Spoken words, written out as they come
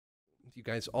You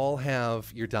guys all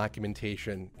have your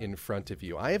documentation in front of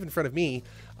you. I have in front of me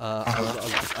a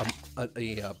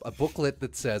booklet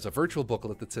that says, a virtual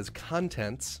booklet that says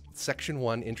Contents, Section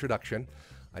 1, Introduction.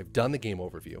 I've done the game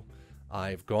overview.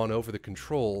 I've gone over the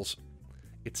controls.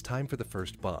 It's time for the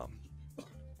first bomb.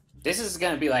 This is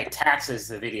going to be like Taxes,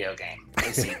 the video game,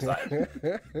 it seems like.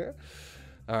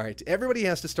 All right, everybody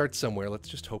has to start somewhere. Let's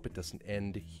just hope it doesn't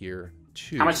end here,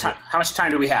 too. How much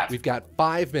time do we have? We've got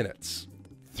 5 minutes.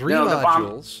 3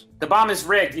 modules. The bomb is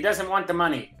rigged. He doesn't want the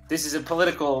money. This is a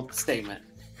political statement.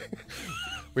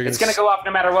 It's going to go up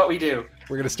no matter what we do.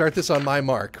 We're going to start this on my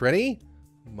mark. Ready?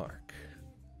 Mark.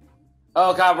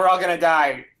 Oh, God, we're all going to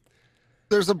die.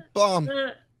 There's a bomb.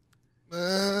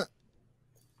 What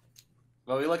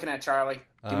are we looking at, Charlie?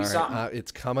 Give me something.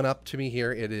 It's coming up to me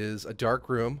here. It is a dark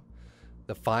room.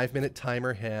 The 5-minute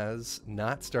timer has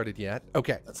not started yet.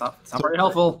 Okay. That's not very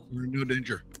helpful. We're in no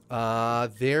danger.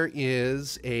 There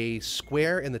is a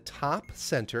square in the top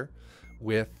center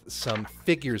with some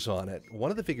figures on it.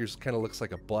 One of the figures kind of looks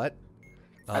like a butt.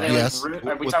 Yes. Are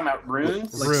we talking about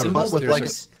runes?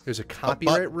 Runes. There's a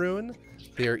copyright rune.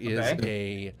 There is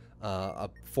a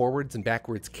forwards and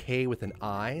backwards K with an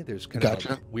I. There's kind of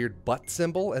a weird butt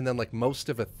symbol, and then like most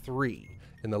of a 3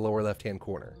 in the lower left-hand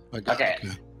corner. Okay.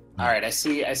 All right, I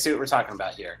see what we're talking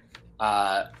about here.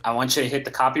 I want you to hit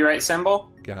the copyright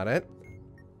symbol. Got it.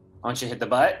 I want you to hit the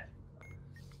butt.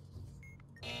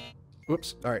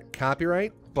 Whoops. All right,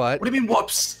 copyright, butt. What do you mean,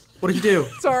 whoops? What did you do?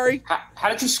 Sorry. How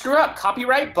did you screw up?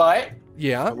 Copyright, butt.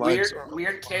 Yeah.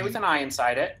 Weird K with an I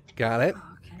inside it. Got it.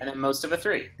 And then most of a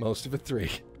 3. Most of a 3.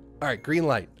 All right, green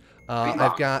light.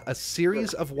 I've got a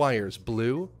series of wires: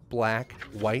 blue, black,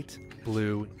 white,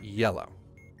 blue, yellow.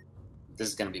 This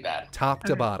is going to be bad. Top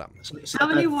to bottom. So how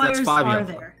many wires are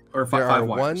there? Or there are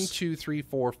 1, wires. 2, 3,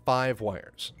 4, 5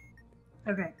 wires.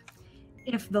 Okay.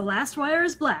 If the last wire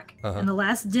is black and the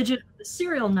last digit of the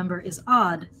serial number is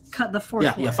odd, cut the fourth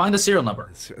wire. Yeah, find the serial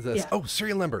number. Oh,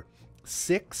 serial number.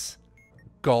 6,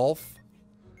 golf,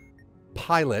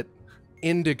 pilot,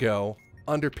 indigo,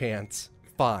 underpants,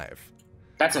 5.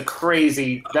 That's a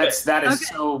crazy. That is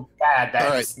so bad.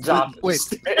 That's wait.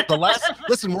 The last.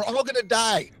 Listen, we're all gonna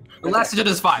die. The last digit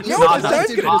is 5. No,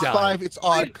 it's not 5. It's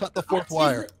odd. Cut the fourth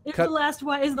wire. Is the last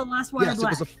wire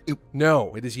black?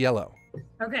 No, it is yellow.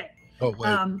 Okay. Oh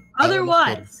wait.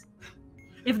 Otherwise,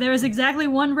 if there is exactly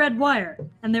 1 red wire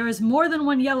and there is more than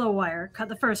 1 yellow wire, cut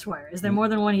the first wire. Is there more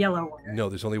than 1 yellow wire? No,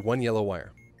 there's only 1 yellow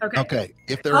wire. Okay. Okay.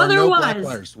 If there are no black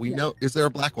wires, we know. Is there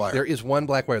a black wire? There is 1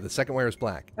 black wire. The second wire is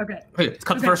black. Okay. Wait,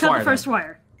 cut the first wire. Cut the first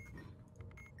wire.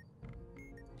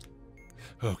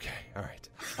 Okay. All right.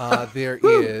 There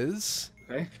is.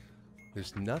 Okay.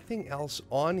 There's nothing else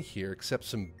on here except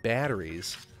some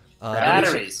batteries.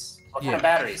 Batteries. What kind of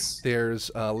batteries? There's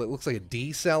it looks like a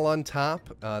D cell on top.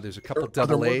 There's a couple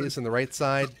double A's on the right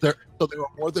side. So there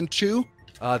are more than 2?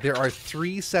 There are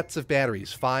 3 sets of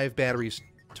batteries. 5 batteries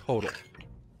total.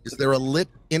 Is there a lit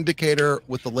indicator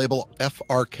with the label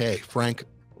FRK, Frank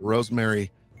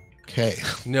Rosemary K?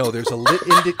 No, there's a lit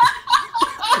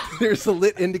There's a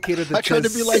lit indicator that I tried to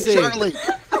be like SIG. Charlie.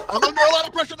 I'm under a lot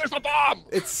of pressure. There's a bomb.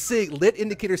 It's SIG. Lit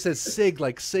indicator says SIG,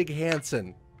 like Sig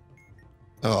Hansen.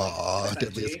 Oh,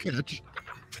 deadliest catch.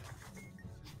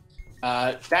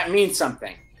 That means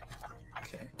something.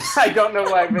 Okay. I don't know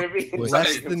why. Maybe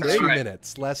Less than 2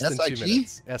 minutes. Less than 2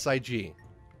 minutes. SIG.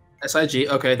 SIG.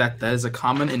 Okay, that is a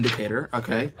common indicator.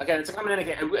 Okay. Okay, it's a common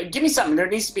indicator. Give me something. There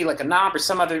needs to be like a knob or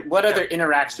some other. What other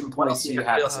interaction points do you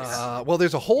have? Well,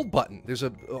 there's a hold button. There's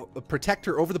a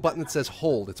protector over the button that says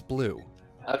hold. It's blue.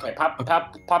 Okay, pop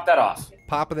that off.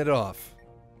 Popping it off.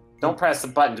 Don't press the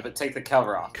button, but take the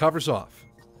cover off. Cover's off.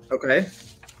 Okay.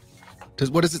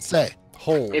 What does it say?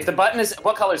 Hold. If the button is,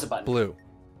 what color is the button? Blue.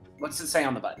 What's it say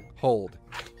on the button? Hold.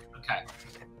 Okay.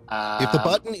 If the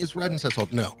button is red and says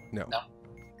hold, no. No.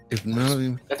 If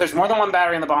there's more than 1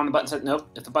 battery on the bottom, the button says nope.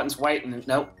 If the button's white, and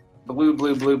nope. Blue,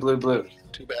 blue, blue, blue, blue.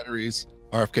 2 batteries.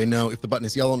 RFK, no. If the button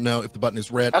is yellow, no. If the button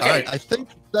is red, okay. All right, I think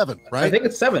 7, right? I think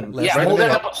it's 7. Yeah, hold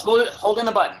in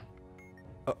the button.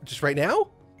 Just right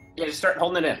now? Yeah, just start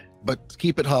holding it in. But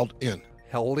keep it held in.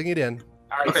 Holding it in.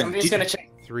 All right, somebody's gonna check.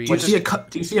 3. Do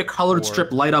you see a colored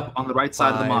strip light up on the right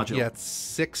side of the module? Yeah, it's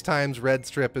 6 times. Red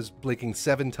strip is blinking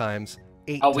 7 times.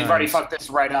 8 Oh, we've already fucked this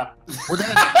right up. We're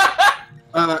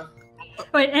done.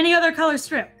 Wait, any other color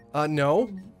strip? No.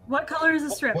 What color is the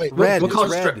strip? Wait, red. What color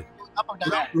red. strip?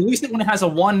 Release it when it has a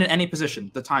 1 in any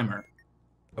position, the timer.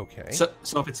 Okay. So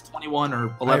if it's 21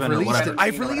 or 11 or whatever.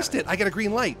 I've released it. I got a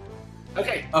green light.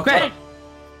 Okay. Okay.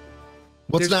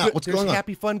 What's that? What's going on?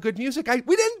 Happy, fun, good music.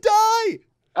 We didn't die.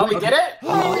 Oh, we did it?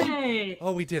 Hey.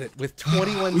 Oh, we did it with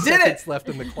 21 seconds left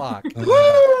in the clock.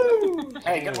 Woo!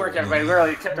 Hey, good work, everybody. We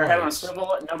really kept our head on a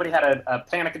swivel. Nobody had a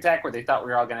panic attack where they thought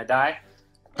we were all going to die.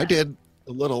 I did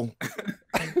a little.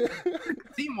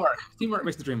 Teamwork. Teamwork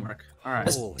makes the dream work. All right.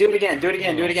 Let's do it again. Do it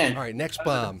again. Do it again. All right, next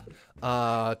bomb.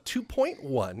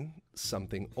 2.1.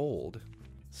 Something old,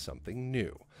 something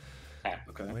new.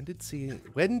 Okay. When did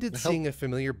seeing a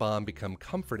familiar bomb become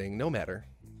comforting? No matter.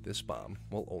 This bomb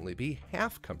will only be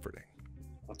half comforting.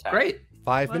 Okay. Great.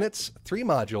 5 minutes, 3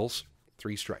 modules,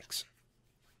 3 strikes.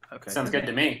 Okay. Sounds good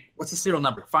to me. What's the serial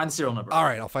number? Find the serial number. All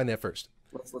right, I'll find that first.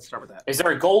 Let's start with that. Is there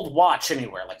a gold watch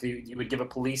anywhere, like you would give a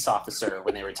police officer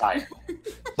when they retire?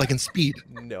 Like in Speed.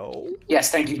 No. Yes,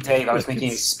 thank you, Dave. I was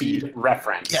making a Speed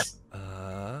reference. Yes.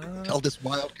 Tell this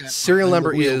wildcat. Serial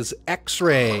number is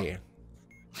X-ray.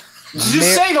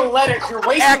 Just say the letters. You're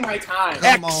wasting my time.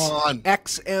 Come on.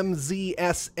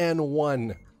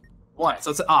 XMZSN1. One.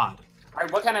 So it's odd. All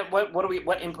right, what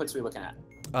inputs are we looking at?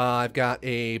 I've got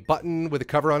a button with a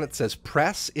cover on it that says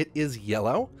press. It is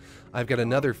yellow. I've got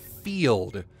another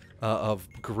field of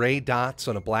gray dots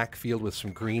on a black field with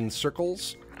some green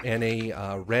circles and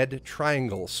a red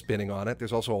triangle spinning on it.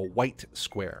 There's also a white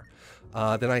square.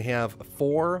 Then I have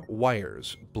 4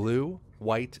 wires: blue,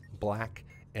 white, black,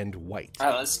 and white. All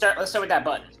right, let's start with that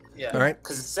button. Yeah. All right.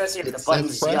 Because it says here the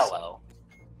button's press. yellow.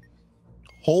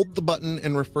 Hold the button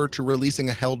and refer to releasing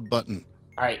a held button.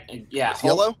 All right, yeah. It's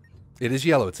yellow? It is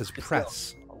yellow. It says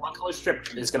press. What color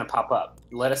strip is going to pop up?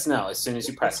 Let us know as soon as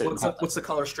you press it. What's the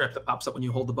color strip that pops up when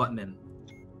you hold the button in?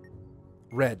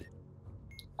 Red.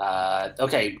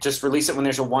 Okay, just release it when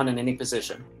there's a 1 in any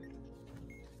position.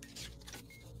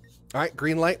 All right,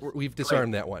 green light. We've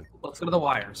disarmed that one. Let's go to the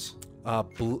wires.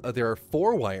 There are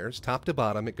 4 wires, top to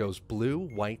bottom. It goes blue,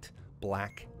 white,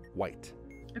 black, white.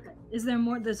 Okay. Is there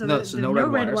more? There's No, no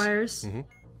red wires. Mhm.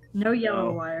 No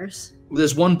yellow wires.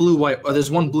 There's one blue wire. There's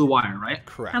one blue wire, right?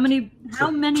 Correct. How many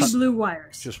blue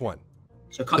wires? Just one.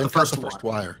 So cut Then the first,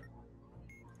 wire.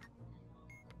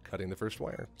 Cutting the first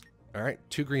wire. All right,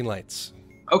 2 green lights.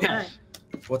 Okay. All right.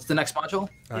 What's the next module?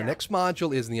 Yeah. Next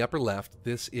module is in the upper left.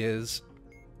 This is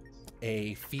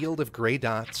a field of gray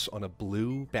dots on a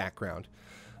blue background.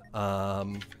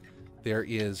 There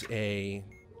is a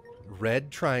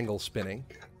red triangle spinning.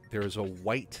 There is a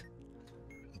white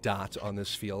dot on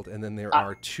this field, and then there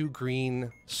are 2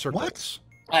 green circles.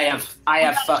 I have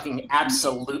fucking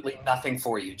absolutely nothing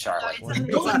for you, Charlie. It's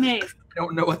a maze. I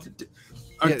don't know what to do.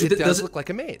 Yeah, it does look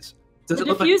like a maze. Does The it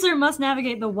look like? diffuser must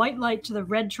navigate the white light to the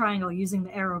red triangle using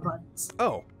the arrow buttons.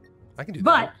 Oh, I can do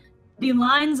But that. the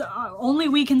lines are, only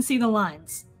we can see the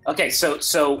lines. Okay, so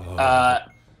can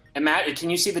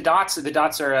you see the dots? The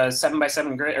dots are a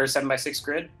 7x7 grid or 7x6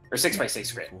 grid or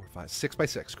 6x6 grid. 4, 5, 6 by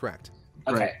 6, correct.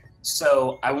 Okay, Right.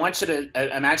 so I want you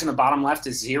to imagine the bottom left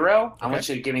is 0. I Okay. want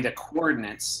you to give me the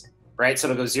coordinates, right? So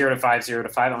it'll go 0 to 5, 0 to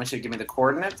 5. I want you to give me the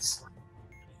coordinates.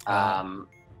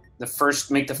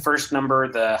 Make the first number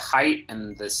the height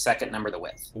and the second number the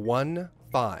width. 1,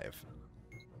 5.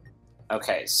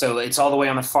 Okay, so it's all the way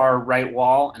on the far right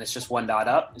wall, and it's just 1 dot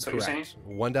up. Is what you're saying? Correct.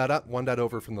 1 dot up, 1 dot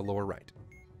over from the lower right.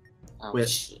 Oh, Wait,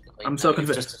 shit. Wait, I'm no, so you've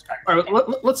confused. just distracted All me.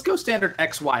 right, let's go standard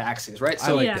XY axes, right? I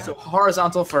So, like Yeah. that. so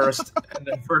horizontal first, and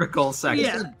then vertical second.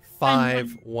 Yeah.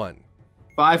 5, 1.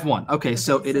 5, 1. Okay,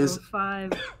 so it is.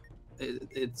 5.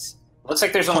 It's. Looks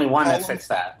like there's only one that Column? fits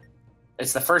that.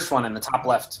 It's the first one in the top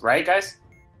left, right, guys?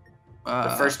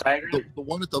 The first diagram? The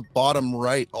one at the bottom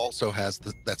right also has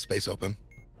that space open.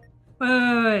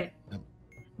 Wait.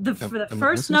 The Am I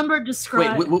first missing? number Wait,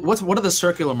 describes. what are the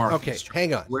circular markings? Okay,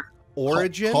 hang on. Where-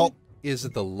 Origin Call- is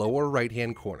at the lower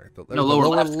right-hand corner. The No, lower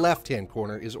left. left-hand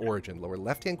corner is origin. Lower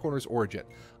left-hand corner is origin.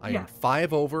 I Yeah. am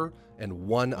 5 over and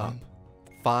 1 up.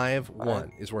 5,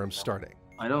 1 is where I'm starting.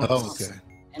 I don't. Oh, okay.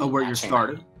 Oh, where you're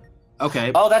started.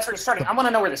 Okay. Oh, that's where you're starting. I want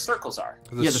to know where the circles are.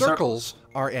 The Yeah, the circles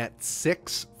are at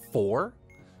 6, 4,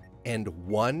 and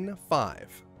 1,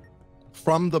 5.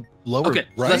 From the lower Okay.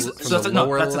 right. So From that's the no,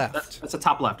 lower that's left. that's the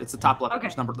top left. It's the top left. Okay.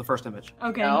 First number, the first image.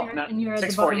 Okay, No, and you're at the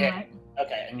 6, bottom 4, yeah. right.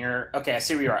 Okay, okay, I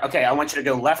see where you are. Okay, I want you to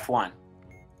go left 1.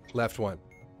 Left 1.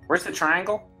 Where's the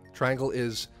triangle? Triangle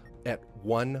is at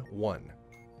 1, 1.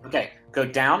 Okay, go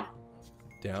down,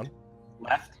 Down,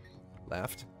 left,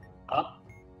 left, up,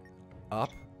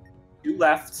 up. 2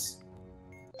 lefts.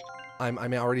 I'm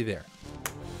already there.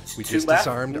 We 2 just left.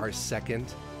 disarmed our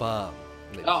second bomb.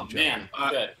 ladies Oh and gentlemen. man,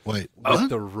 good. Wait, With what?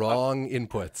 the wrong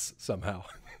inputs somehow.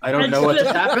 I don't know what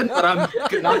just happened, but I'm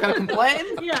not gonna complain.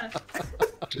 Yeah.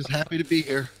 Just happy to be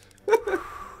here.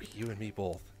 You and me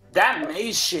both. That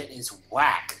maze shit is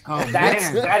whack. Oh, that man.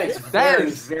 is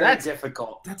very very that's-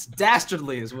 difficult. That's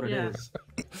dastardly, is what Yeah. it is.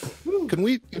 Can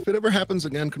we, if it ever happens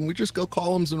again, can we just go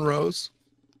columns and rows?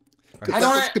 'Cause I that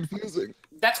don't- was confusing.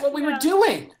 That's what we were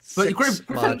doing. But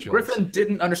Griffin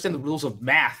didn't understand the rules of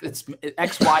math. It's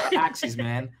X, Y axes,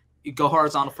 man. You go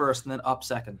horizontal first and then up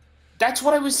second. That's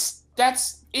what I was.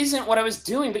 Isn't what I was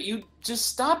doing. But you just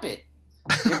stop it.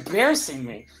 You're embarrassing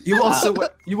me. You also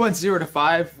you went 0 to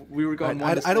 5. We were going.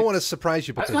 I don't want to surprise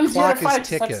you, but the clock is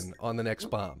ticking on the next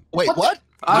bomb. Wait, what?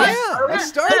 I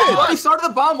started. You started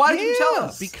the bomb. Why did you tell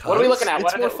us? Because what are we looking at?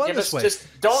 It's more fun this way. Just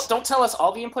don't tell us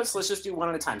all the inputs. Let's just do one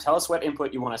at a time. Tell us what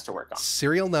input you want us to work on.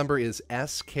 Serial number is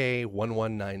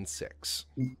SK1196.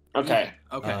 Okay.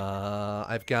 Okay.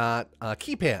 I've got a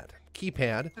keypad.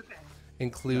 Keypad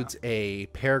includes a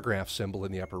paragraph symbol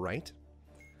in the upper right.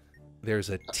 There's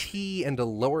a T and a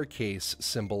lowercase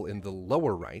symbol in the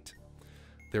lower right.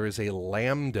 There is a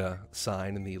lambda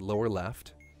sign in the lower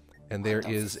left. And there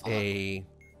is a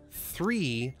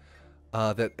 3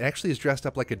 that actually is dressed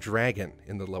up like a dragon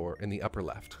in the upper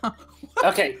left.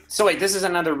 Okay, so wait, this is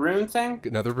another rune thing?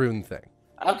 Another rune thing.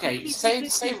 Okay, say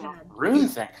rune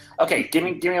thing. Okay, give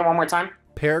me one more time.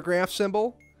 Paragraph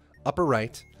symbol, upper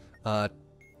right.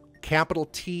 Capital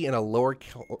T and a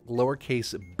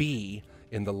lowercase b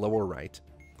in the lower right.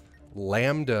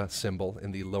 Lambda symbol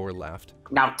in the lower left.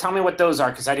 Now tell me what those are,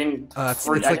 because I didn't. It's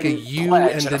like a U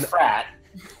and a frat.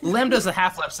 Lambda is a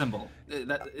half-left symbol.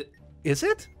 Is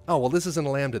it? Oh well, this isn't a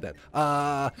lambda then.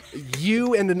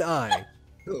 U and an I.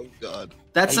 Oh God.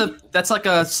 That's like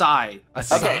a psi.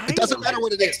 Okay. It doesn't matter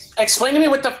what it is. Explain to me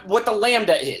what the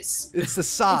lambda is. It's the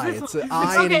psi. It's an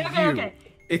I and a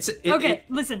U. Okay.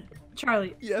 Listen,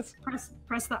 Charlie. Yes.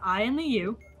 Press the I and the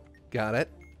U. Got it.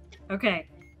 Okay.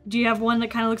 Do you have one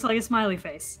that kind of looks like a smiley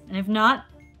face? And if not,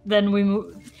 then we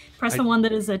move. Press the one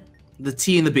that is the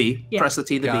T and the B. Yeah. Press the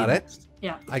T and the B. Got it.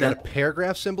 Yeah. I got a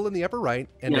paragraph symbol in the upper right,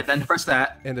 and then press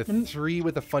that. And a 3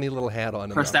 with a funny little hat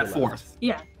on. Press that fourth. Left.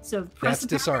 Yeah. So press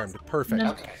that's disarmed. Perfect.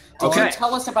 Okay. Can you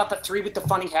tell us about the 3 with the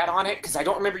funny hat on it? Because I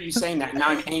don't remember you saying that, and now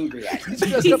I'm angry at you. He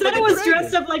said it was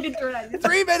dressed up like a dragon.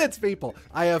 3 minutes, people.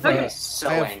 I have. Angry. It's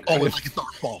like a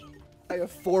dark ball. I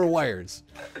have 4 wires.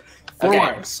 4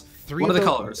 wires. 3 what are the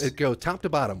colors? It go top to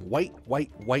bottom. White, white,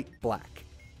 white, black.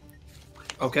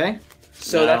 Okay.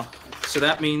 So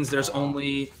that means there's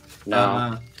only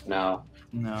No.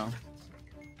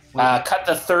 Cut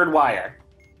the 3rd wire.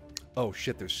 Oh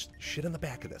shit! There's shit in the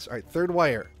back of this. All right, 3rd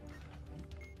wire.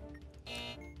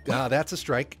 That's a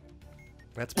strike.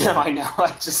 That's No, I know.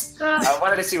 I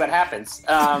wanted to see what happens.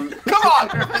 Come on,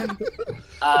 Griffin.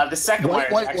 The 2nd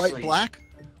wire. White, black.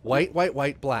 White, white,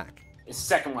 white, black. The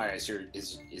 2nd wire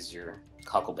is your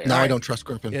huckleberry. No, I don't trust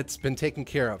Griffin. It's been taken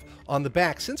care of. On the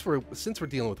back, since we're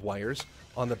dealing with wires,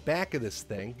 on the back of this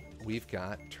thing, we've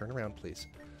got. Turn around, please.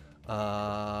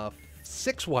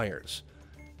 6 wires.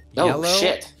 Oh Yellow,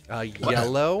 shit!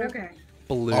 Yellow,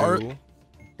 blue,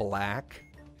 black,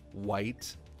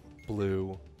 white,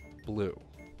 blue, blue.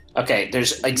 Okay,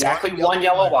 there's exactly 1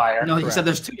 yellow wire. No, you said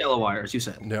there's 2 yellow wires. You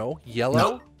said no.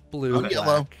 Yellow, blue, black,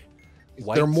 yellow. Is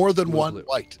white, there more than blue, one blue.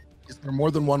 white? Is there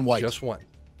more than one white? Just 1.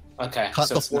 Okay. Cut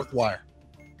the 4th wire.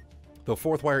 The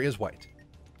 4th wire is white.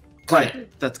 Cut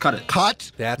it. That's cut it.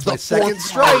 Cut. That's the my 2nd 4th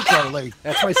strike. wire, Charlie.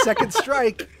 That's my 2nd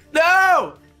strike.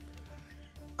 No.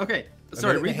 Okay.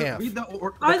 Sorry. minute and a half. Read the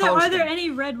Are there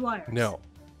any red wires? No.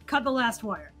 Cut the last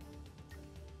wire.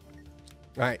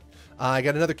 All right. I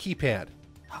got another keypad.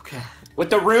 Okay. With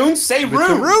the runes? Say With runes!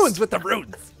 the runes! With the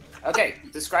runes! Okay,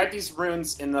 describe these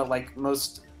runes in the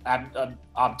most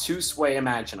obtuse way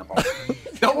imaginable.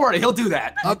 Don't worry, he'll do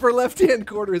that. Upper left-hand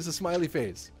corner is a smiley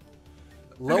face.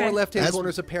 Lower left-hand corner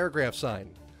is a paragraph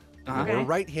sign. Lower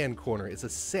right-hand corner is a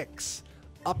 6.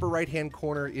 Upper right-hand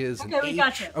corner is an H. We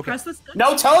got you. Okay. Press the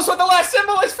No, tell us what the last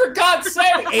symbol is, for God's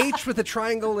sake! H with a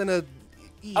triangle and a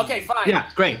E. Okay, fine. Yeah,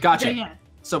 great, gotcha. Okay, yeah.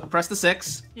 So press the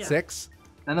 6, Yeah. 6.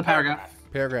 then the paragraph.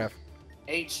 Paragraph.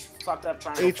 H fucked up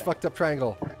triangle. H fucked up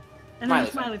triangle. And then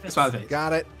the Smiley smiley face. Smiley face.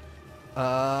 Got it.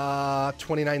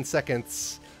 29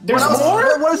 seconds. There's What else?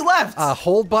 more? What is left?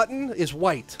 Hold button is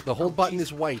white. The hold button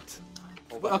is white.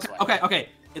 Okay.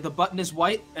 If the button is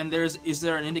white, and is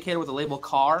there an indicator with the label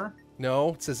car?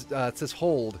 No, it says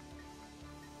hold.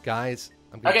 Guys,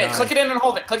 I'm gonna Okay, die. click it in and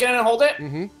hold it. Click it in and hold it.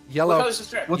 Mm-hmm. What Yellow. color is the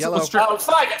strip? Yellow. What's strip? Oh,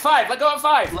 5 at 5. Let go at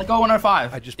 5. Let go 1 or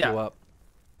 5. I just blew up.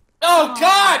 Oh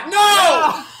God,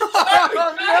 no!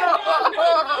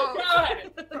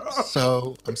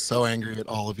 So I'm so angry at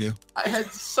all of you. I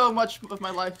had so much of my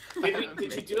life.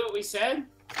 Did you do what we said?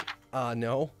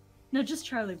 No. No, just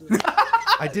Charlie Blue.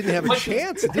 I didn't have a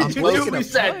chance. It didn't I'm blink glad enough We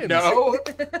said times. no.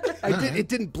 It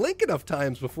didn't blink enough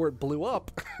times before it blew up.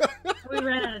 We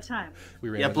ran out of time. We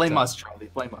ran Yeah, out of blame time. us, Charlie.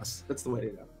 Blame us. That's the way to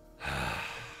go.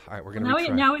 All right, we're gonna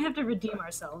retry. Now we have to redeem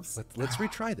ourselves. Let's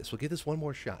retry this. We'll give this one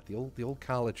more shot. The old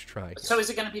college try. So is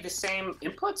it going to be the same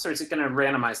inputs, or is it going to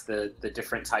randomize the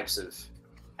different types of?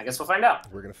 I guess we'll find out.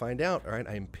 We're gonna find out. All right,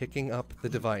 I am picking up the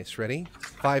device. Ready?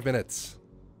 5 minutes.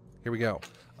 Here we go.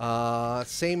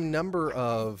 Same number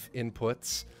of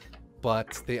inputs,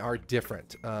 but they are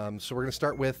different. So we're gonna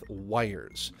start with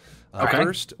wires.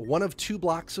 First, one of 2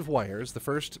 blocks of wires. The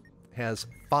first has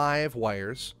 5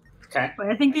 wires. Okay. But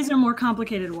I think these are more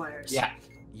complicated wires. Yeah.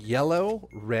 Yellow,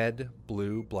 red,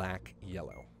 blue, black,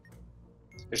 yellow.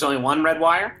 There's only 1 red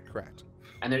wire. Correct.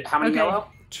 And how many yellow?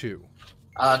 2.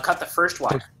 Cut the first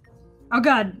wire. Oh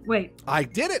God! Wait. I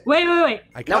did it. Wait.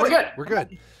 I got No, we're it. good. We're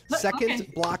good. Second Okay.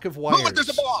 block of wires. Move it, there's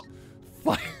a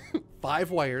bomb.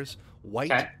 5 wires.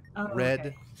 White, Okay. red,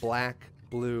 Okay. black,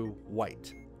 blue,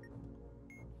 white.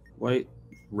 White,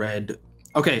 red.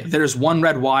 Okay, there's 1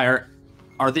 red wire.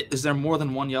 Is there more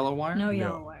than 1 yellow wire? No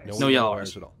yellow wires. No yellow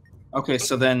wires at all. Okay,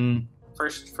 so then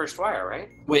First wire, right?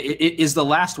 wait, is the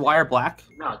last wire black?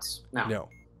 No, it's no. No.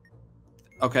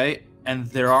 Okay, and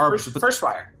there are First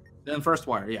wire. then first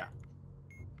wire, yeah.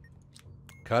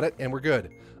 Cut it, and we're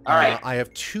good. All right. I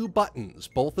have 2 buttons.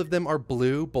 Both of them are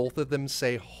blue. Both of them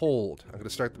say hold. I'm going to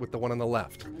start with the one on the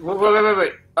left.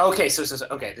 Wait. Okay, so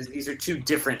okay, these are 2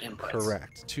 different inputs.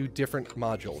 Correct. 2 different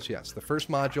modules. Yes. The first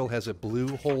module has a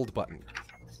blue hold button.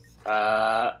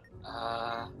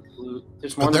 Blue.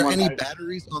 There's more Are than there one any battery.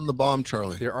 batteries on the bomb,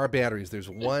 Charlie? There are batteries. There's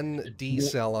 1 D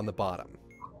cell on the bottom.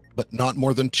 But not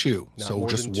more than 2. Not So more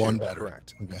just than 2. 1 battery.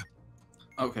 Correct. Okay.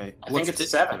 Okay. I think it's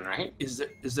 7, right? Is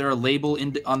there a label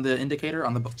on the indicator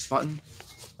on the button?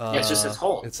 Yeah, it just says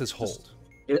hold. It says hold.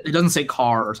 It doesn't say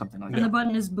car or something like And the that.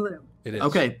 button is blue. It is.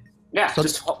 Okay. Yeah, So-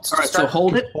 just hold. All right. So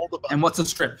hold it. Hold the button. And what's the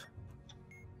strip?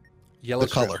 Yellow The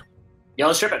strip. color.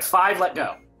 Yellow strip at 5. Let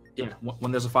go. Yeah.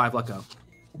 When there's a 5, let go.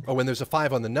 Oh, when there's a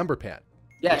 5 on the number pad.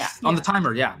 Yes. On the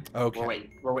timer, yeah. Okay.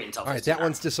 We're waiting until. All right, that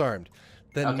one's disarmed.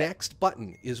 The Okay. next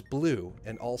button is blue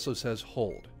and also says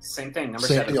hold. Same thing. Number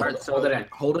Same 7. deal. All right, hold it in.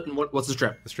 Hold it, and what's the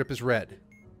strip? The strip is red.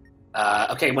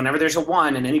 Okay, whenever there's a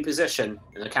 1 in any position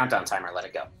in the countdown timer, let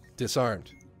it go.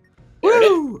 Disarmed.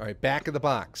 Woo! All right, back of the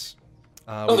box.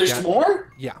 Oh, we've there's got-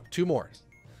 more? Yeah, 2 more.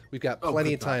 We've got Oh, plenty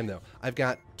good of time, though. I've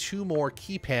got 2 more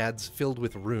keypads filled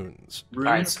with runes.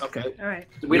 Runes. All Okay. All right.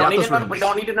 We don't, got need those to know, runes. we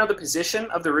don't need to know the position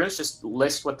of the runes, just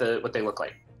list what they look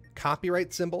like.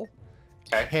 Copyright symbol,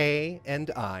 Okay. K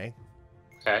and I.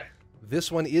 Okay. This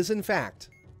one is, in fact,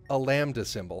 a lambda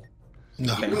symbol,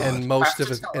 No. Okay. and most of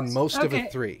a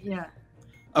 3. Yeah.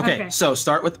 Okay. Okay. So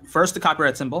start with first the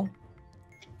copyright symbol,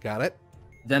 Got it?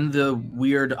 then the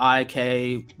weird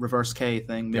IK reverse K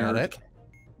thing. Got mirrored it. K.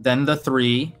 Then the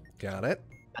 3 Got it?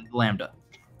 and the lambda.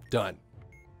 Done.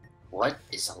 What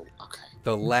is a okay?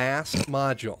 The last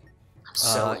module I'm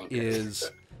so angry.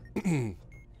 is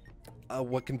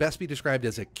what can best be described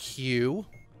as a queue.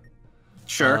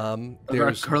 Sure.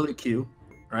 There's curly Q,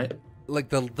 right? like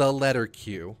the letter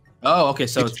Q, Oh, okay.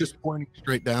 So It's just pointing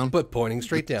straight down. but pointing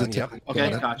straight The down. tip. Yep. okay,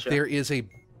 Got it. gotcha. There is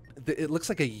it looks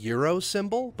like a euro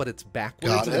symbol, but it's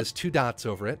backwards Got and it. has 2 dots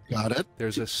over it. Got it.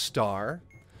 There's a star,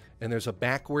 and there's a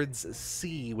backwards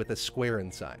C with a square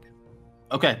inside.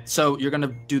 Okay, so you're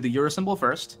gonna do the euro symbol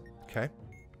first, Okay.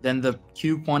 then the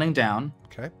Q pointing down,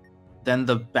 Okay. then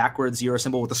the backwards euro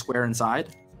symbol with the square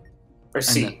inside. Or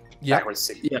C. then- Yep. Backwards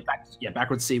C. Yeah,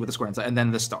 backwards C with the square inside, and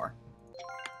then the star.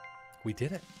 We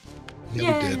did it.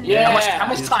 Yeah, we did. Yeah. How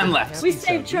much Is time the left? happy We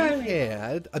saved sound. Charlie. We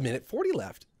had 1:40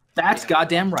 left. That's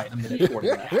goddamn right. I'm gonna 40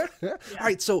 left. All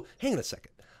right, so hang on a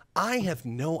second. I have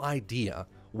no idea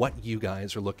what you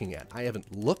guys are looking at. I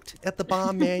haven't looked at the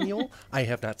bomb manual. I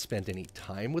have not spent any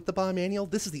time with the bomb manual.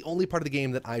 This is the only part of the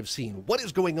game that I've seen. What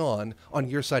is going on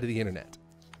your side of the internet?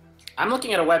 I'm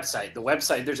looking at a website. The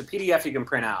website, there's a PDF you can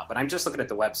print out, but I'm just looking at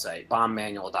the website,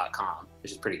 bombmanual.com,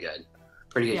 which is pretty good.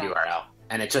 Pretty good Yeah. URL.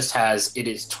 And it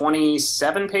is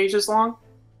 27 pages long,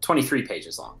 23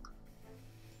 pages long.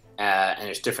 And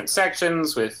there's different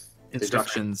sections with the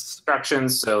different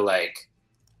instructions. So like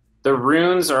the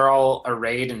runes are all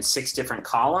arrayed in 6 different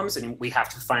columns, and we have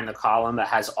to find the column that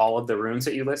has all of the runes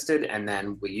that you listed, and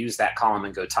then we use that column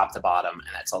and go top to bottom, and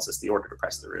that tells us the order to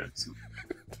press the runes.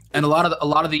 And a lot of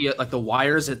the like the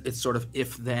wires, it's sort of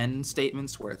if-then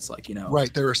statements where it's like,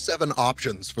 Right. There are 7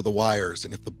 options for the wires,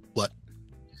 and if the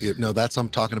no, I'm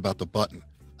talking about the button.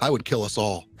 I would kill us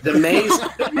all. The maze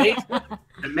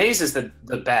is the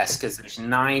best because there's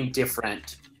 9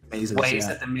 different mazes, ways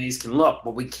that the maze can look,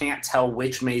 but we can't tell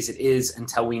which maze it is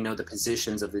until we know the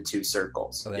positions of the 2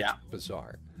 circles. So that's Yeah.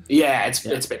 bizarre. Yeah, it's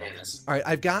bananas. All right,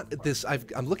 I've got this.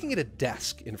 I'm looking at a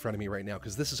desk in front of me right now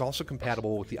because this is also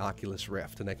compatible with the Oculus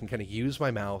Rift, and I can kind of use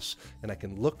my mouse and I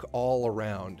can look all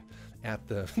around at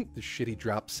the shitty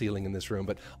drop ceiling in this room.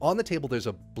 But on the table, there's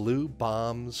a blue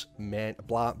bombs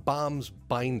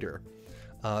binder.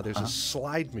 There's a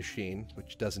slide machine,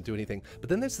 which doesn't do anything. But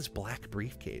then there's this black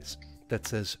briefcase that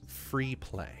says free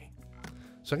play.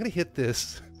 So I'm going to hit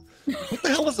this. What the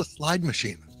hell is a slide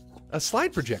machine? A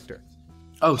slide projector.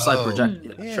 Oh, slide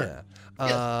projector. Yeah. Sure.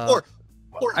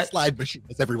 Or a slide machine,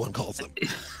 as everyone calls them.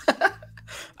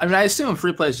 I mean, I assume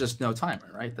free play is just no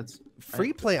timer, right? That's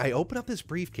free play. I open up this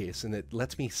briefcase and it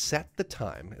lets me set the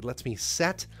time. It lets me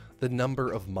set the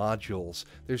number of modules.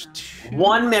 There's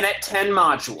 1 minute, 10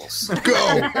 modules.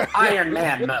 Go! Iron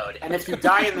Man mode. And if you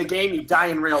die in the game, you die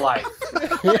in real life.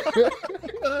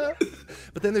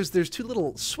 But then there's two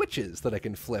little switches that I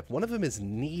can flip. One of them is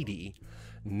needy.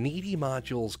 Needy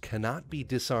modules cannot be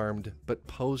disarmed but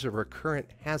pose a recurrent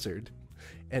hazard.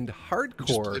 And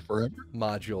hardcore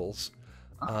modules,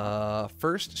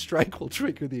 first strike will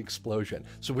trigger the explosion.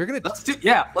 So we're gonna let's do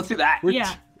that.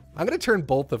 I'm gonna turn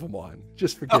both of them on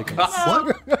just for giggles.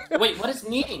 Wait, what does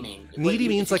needy mean? Needy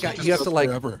means like you have to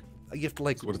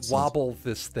wobble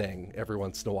this thing every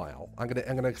once in a while. I'm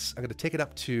gonna take it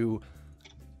up to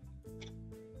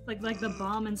like the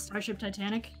bomb in Starship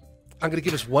Titanic. I'm gonna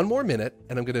give us 1 more minute,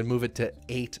 and I'm gonna move it to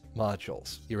 8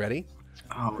 modules. You ready?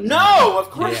 Oh, no, of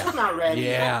course I'm not ready.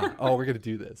 Yeah. Oh, we're gonna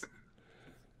do this.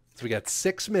 So we got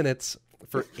 6 minutes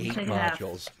for 8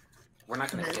 modules. We're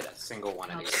not gonna get a single one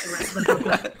of these.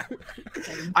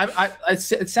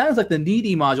 It sounds like the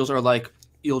needy modules are like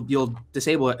you'll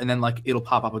disable it and then like it'll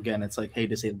pop up again. It's like, hey,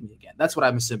 disable me again. That's what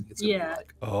I'm assuming it's gonna be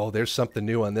like. Oh, there's something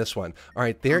new on this one. All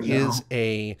right, there's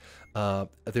a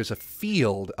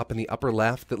field up in the upper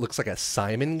left that looks like a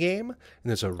Simon game, and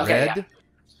there's a red.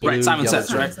 Blue, right, Simon yellow,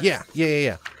 Says, right?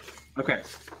 Yeah. Okay,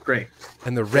 great.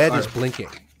 And the red is blinking.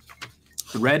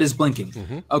 The red is blinking.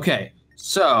 Mm-hmm. Okay,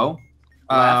 so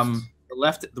the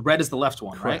red is the left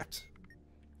one, Correct.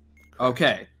 Right?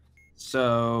 Okay,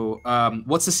 so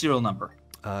what's the serial number?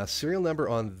 Serial number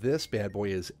on this bad boy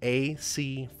is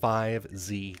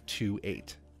AC5Z28.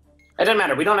 It doesn't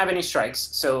matter. We don't have any strikes,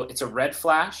 so it's a red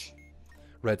flash.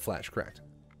 Red flash, correct.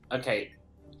 Okay,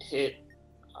 hit.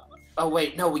 Oh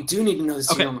wait, no, we do need to know the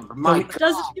serial number. My God.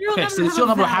 Does the serial number so the serial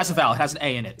number has a vowel, it has an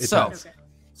A in it. So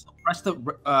press the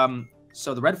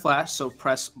so the red flash. So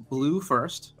press blue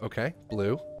first. Okay,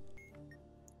 blue.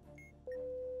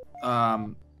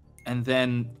 And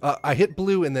then I hit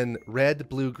blue, and then red,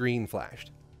 blue, green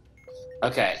flashed.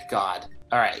 Okay, God.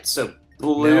 All right, so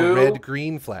blue. Now red,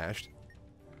 green flashed.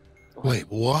 Wait,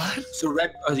 what? So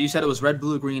red. You said it was red,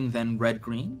 blue, green, then red,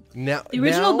 green. Now the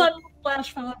original button will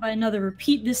flash followed by another.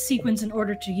 Repeat this sequence in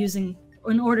order using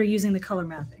the color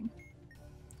mapping.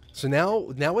 So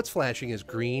now what's flashing is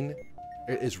green,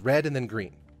 is red, and then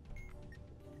green.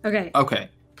 Okay. Okay.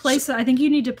 I think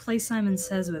you need to play Simon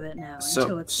Says with it now.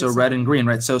 So red and green,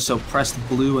 right? So press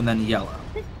blue and then yellow.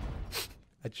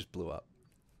 I just blew up.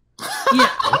 Yeah.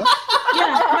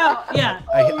 Yeah.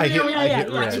 I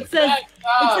hit red. It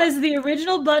says the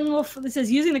original button will. It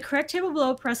says using the correct table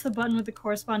below, press the button with the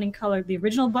corresponding color. The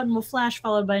original button will flash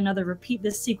followed by another. Repeat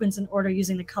this sequence in order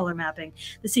using the color mapping.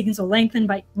 The sequence will lengthen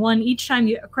by 1 each time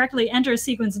you correctly enter a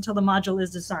sequence until the module is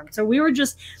disarmed. So we were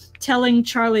just telling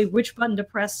Charlie which button to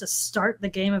press to start the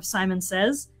game of Simon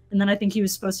Says, and then I think he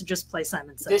was supposed to just play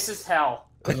Simon Says. This is hell.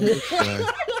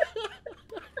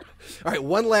 All right,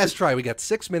 one last try. We got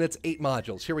 6 minutes, 8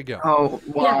 modules. Here we go. Oh,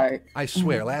 why? Yeah. I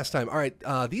swear, last time. All right,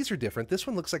 these are different. This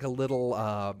one looks like a little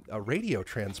a radio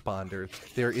transponder.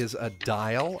 There is a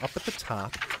dial up at the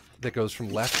top that goes from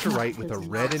left to right with a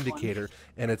red indicator,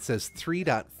 and it says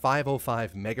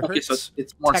 3.505 megahertz. Okay, so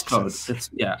it's Morse code. Is it?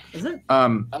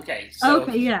 Okay. So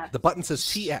okay, yeah. The button says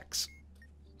TX.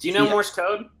 Do you know Morse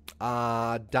code?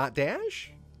 Dot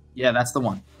dash? Yeah, that's the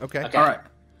one. Okay. All right.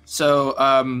 So,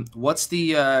 what's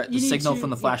the signal from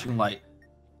the flashing light?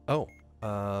 Oh,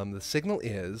 the signal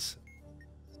is ...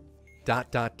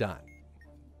 Dot dash.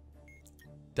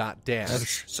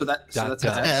 So that's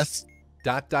S. ...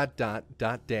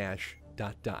 Dash ...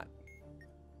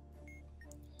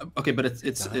 Okay, but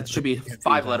it should be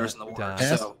 5 letters in the word.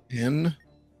 So N. ...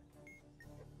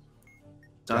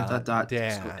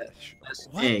 dash.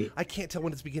 What? I can't tell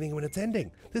when it's beginning and when it's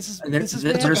ending. This is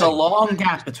there's a long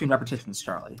gap between repetitions,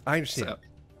 Charlie. I understand.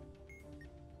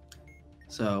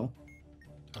 So. ...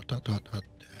 dash.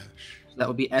 That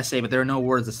would be SA, but there are no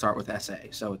words that start with SA,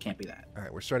 so it can't be that. All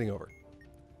right, we're starting over. ...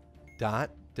 Mm-hmm.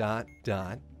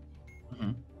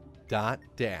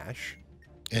 Dash.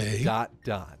 A. ...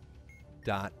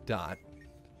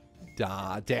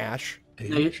 dash.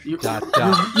 Charlie,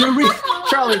 you're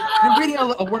reading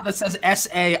a word that says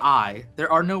SAI.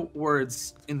 There are no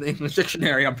words in the English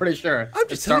dictionary, I'm pretty sure. I'm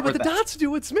just telling you what the dots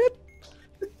do, it's Smith.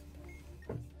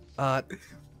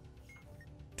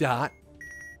 Dot.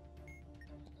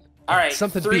 All right,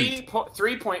 something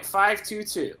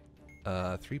 3.522.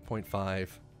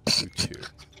 3.522.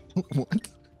 What?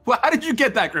 Well, how did you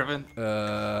get that, Griffin?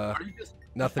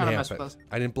 Nothing happened.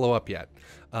 I didn't blow up yet.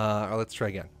 Let's try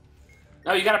again.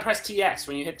 No, you gotta press TX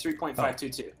when you hit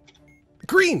 3.522.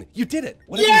 Green, you did it.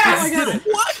 What yes! you did it.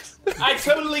 What? I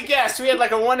totally guessed. We had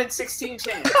like a 1 in 16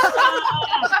 chance.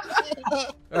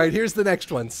 All right, here's the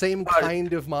next one. Same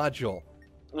kind of module.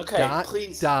 Okay,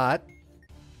 please. Dot.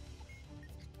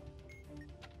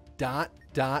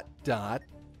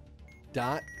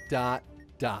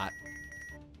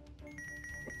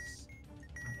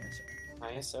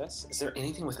 ISS? Is there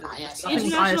anything with ISS?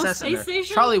 International ISS Space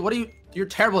Station? Charlie, what are you? You're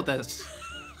terrible at this.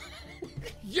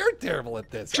 You're terrible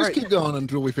at this. Just keep going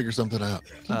until we figure something out.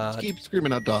 Keep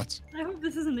screaming out dots. I hope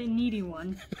this isn't a needy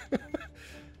one.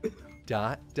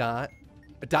 Dot dash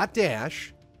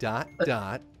dot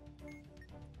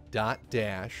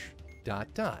dash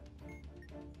dot.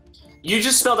 You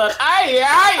just spelled out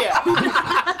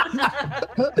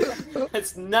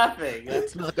It's nothing.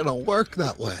 It's not gonna work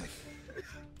that way.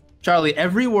 Charlie,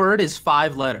 every word is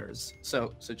 5 letters.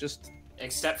 So just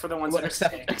except for the ones that are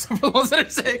 6. Except for the ones that are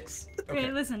 6.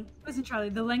 Okay, listen, Charlie.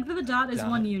 The length of a dot is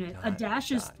 1 unit. A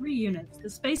dash is 3 units. The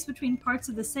space between parts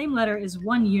of the same letter is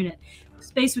 1 unit. The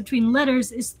space between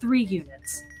letters is 3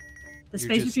 units. The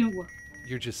space between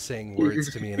you're just saying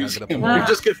words to me, and I'm gonna. You're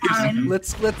just confusing.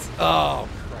 Let's. Oh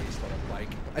Christ! What a bike!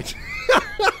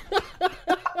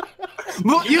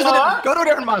 Go to a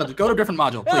different module. Go to a different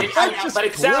module, please. But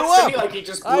it sounds to me like you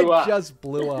just blew up. I just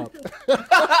blew up.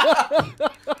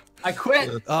 I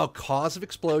quit. Oh, cause of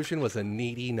explosion was a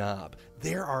needy knob.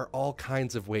 There are all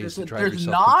kinds of ways to drive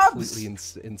yourself knobs? completely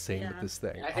insane with this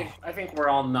thing. I think we're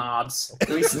all knobs. At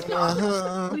least we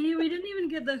didn't even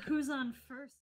get the who's on first.